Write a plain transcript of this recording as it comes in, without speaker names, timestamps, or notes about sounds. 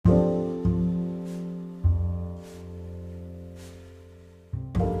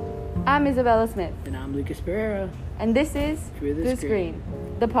I'm Isabella Smith. And I'm Lucas Pereira. And this is Through the Screen,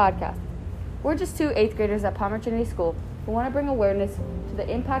 the podcast. We're just two 8th graders at Palmer Trinity School who want to bring awareness to the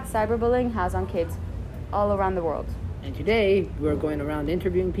impact cyberbullying has on kids all around the world. And today, we're going around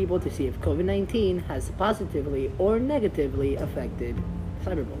interviewing people to see if COVID-19 has positively or negatively affected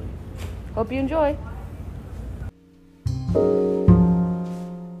cyberbullying. Hope you enjoy.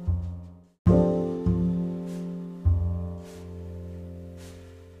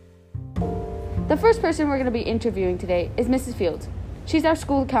 The first person we're going to be interviewing today is Mrs. Fields. She's our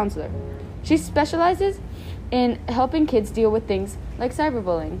school counselor. She specializes in helping kids deal with things like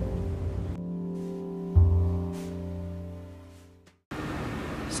cyberbullying.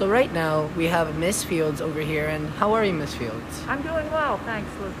 So right now, we have Miss Fields over here. And how are you, Miss Fields? I'm doing well,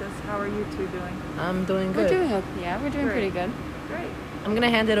 thanks, Lucas. How are you two doing? I'm doing We're good. doing Great. pretty good. Great. I'm going to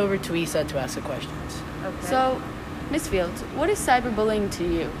hand it over to Isa to ask the questions. Okay. So, Miss Fields, what is cyberbullying to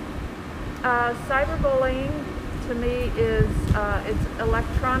you? Cyberbullying to me is it's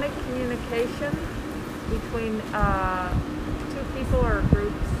electronic communication between two people or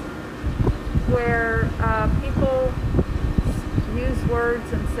groups where people use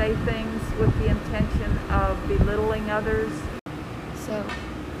words and say things with the intention of belittling others. So,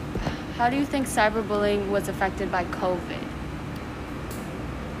 how do you think cyberbullying was affected by COVID?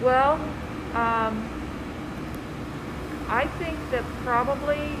 Well, I think that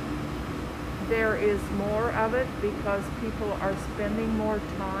probably there is more of it because people are spending more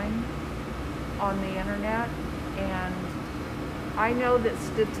time on the internet, and I know that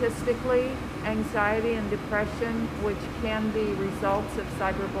statistically anxiety and depression, which can be results of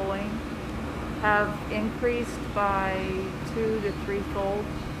cyberbullying, have increased by 2 to 3-fold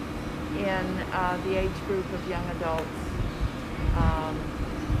in the age group of young adults.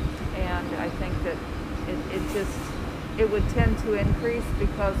 And I think that it would tend to increase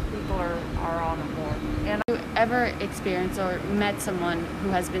because people are on it more. And Have you ever experienced or met someone who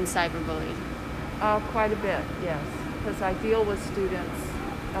has been cyberbullied? quite a bit, yes, because I deal with students,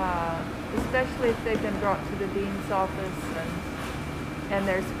 especially if they've been brought to the dean's office and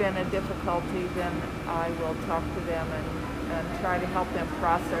there's been a difficulty, then I will talk to them and try to help them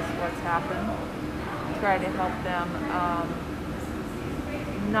process what's happened, try to help them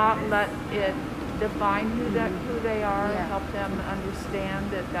not let it define who they are, Yeah. help them understand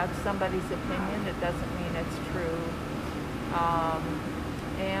that that's somebody's opinion, it doesn't mean it's true,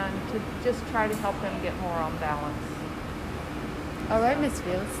 and to just try to help them get more on balance. All right, Miss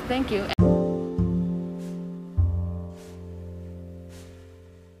Fields, thank you.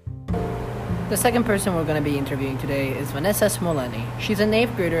 The second person we're going to be interviewing today is Vanessa Smoleni. She's an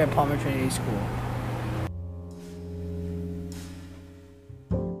 8th grader at Palmer Trinity School.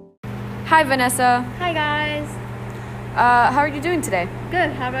 Hi, Vanessa. Hi guys. How are you doing today?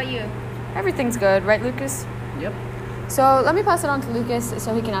 Good. How about you? Everything's good, right, Lucas? Yep. So let me pass it on to Lucas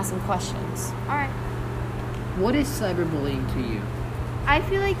so he can ask some questions. All right. What is cyberbullying to you? I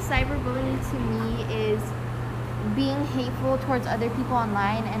feel like cyberbullying to me is being hateful towards other people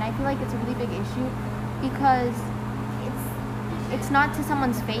online, and I feel like it's a really big issue because it's not to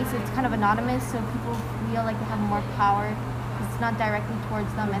someone's face. It's kind of anonymous, so people feel like they have more power. It's not directly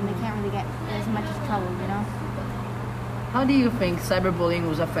towards them, and they can't really get as much as trouble, you know? How do you think cyberbullying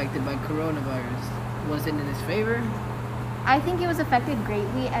was affected by coronavirus? Was it in its favor? I think it was affected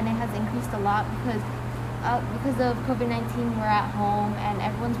greatly, and it has increased a lot because of COVID-19. We're at home, and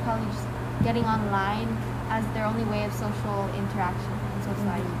everyone's probably just getting online as their only way of social interaction in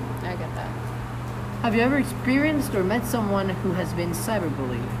society. I get that. Have you ever experienced or met someone who has been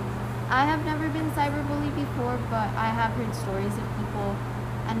cyberbullied? I have never been cyberbullied before, but I have heard stories of people,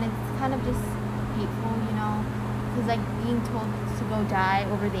 and it's kind of just hateful, you know, because like being told to go die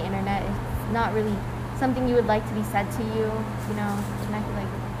over the internet is not really something you would like to be said to you, you know, and I feel like...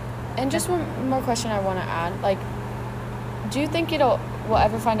 And just one more question I want to add. Like, do you think will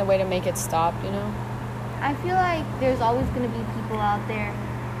ever find a way to make it stop, you know? I feel like there's always going to be people out there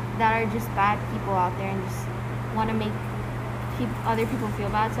that are just bad people out there and just want to make other people feel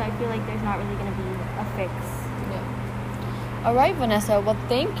bad, so I feel like there's not really going to be a fix. Yeah. All right, Vanessa. Well,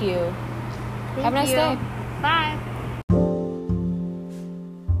 thank you. Have a nice day. Bye.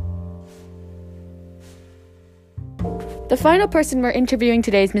 The final person we're interviewing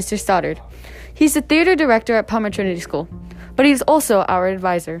today is Mr. Stoddard. He's the theater director at Palmer Trinity School, but he's also our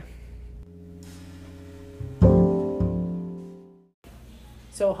advisor.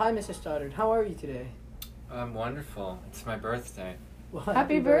 So, hi, Mr. Stoddard. How are you today? I'm wonderful. It's my birthday. Well,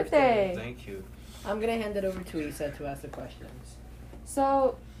 Happy birthday. Thank you. I'm going to hand it over to Isa to ask the questions.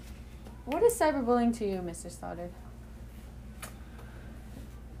 So, what is cyberbullying to you, Mr. Stoddard?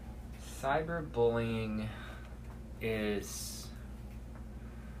 Cyberbullying is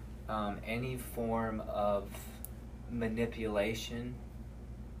any form of manipulation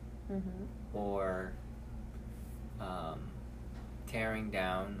or tearing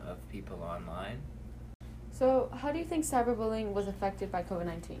down of people online. So, how do you think cyberbullying was affected by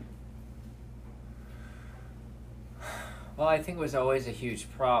COVID-19? Well, I think it was always a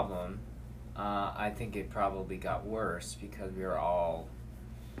huge problem. I think it probably got worse because we were all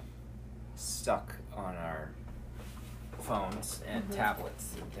stuck on our phones and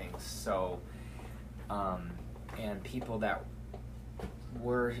tablets and things. So, and people that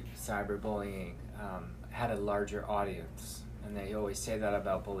were cyberbullying had a larger audience. And they always say that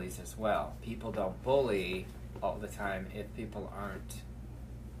about bullies as well. People don't bully all the time if people aren't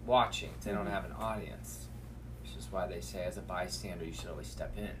watching. They don't have an audience. Which is why they say as a bystander you should always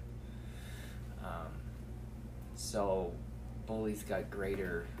step in. So bullies got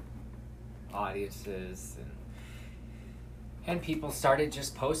greater audiences and people started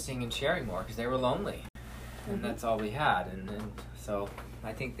just posting and sharing more because they were lonely. And that's all we had. And so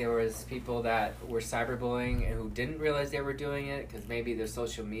I think there was people that were cyberbullying and who didn't realize they were doing it because maybe their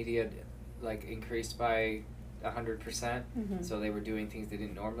social media like increased by 100%. So they were doing things they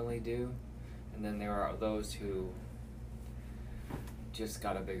didn't normally do. And then there are those who just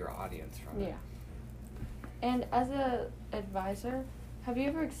got a bigger audience from it. Yeah. And as a advisor, have you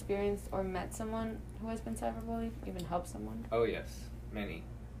ever experienced or met someone who has been cyberbullied? Even helped someone? Oh yes, many.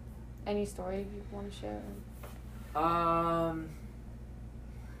 Any story you want to share?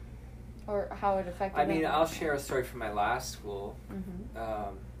 Or how it affected I mean, them? I'll share a story from my last school.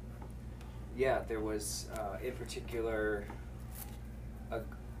 Yeah, there was, in particular, a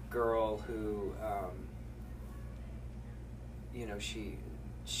girl who, you know, she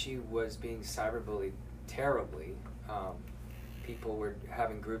was being cyberbullied terribly. People were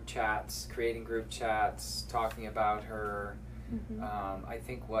having group chats, creating group chats, talking about her. I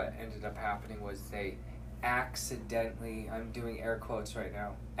think what ended up happening was they accidentally, I'm doing air quotes right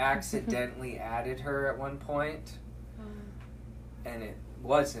now, accidentally added her at one point. And it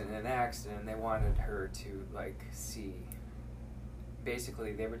wasn't an accident. They wanted her to, like, see.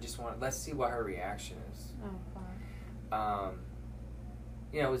 Basically, they would just want, let's see what her reaction is. Oh, wow.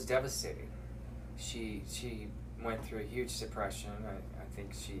 You know, it was devastating. She went through a huge depression. I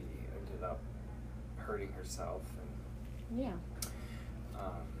think she ended up hurting herself. Yeah.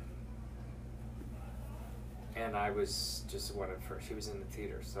 And I was just one of her. She was in the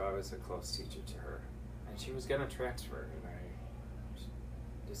theater, so I was a close teacher to her. And she was going to transfer, and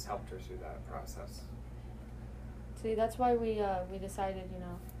I just helped her through that process. See, that's why we decided, you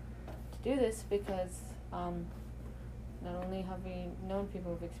know, to do this because not only have we known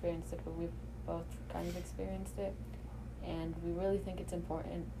people who've experienced it, but we've both kind of experienced it. And we really think it's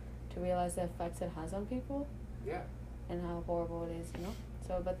important to realize the effects it has on people. Yeah. And how horrible it is, you know?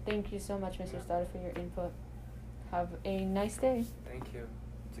 So, but thank you so much, Mr. Starter, for your input. Have a nice day. Thank you.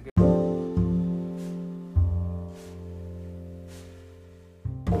 It's a good.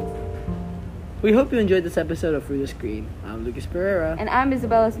 We hope you enjoyed this episode of Through the Screen. I'm Lucas Pereira. And I'm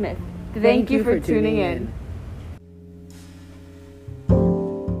Isabella Smith. Thank you for tuning in.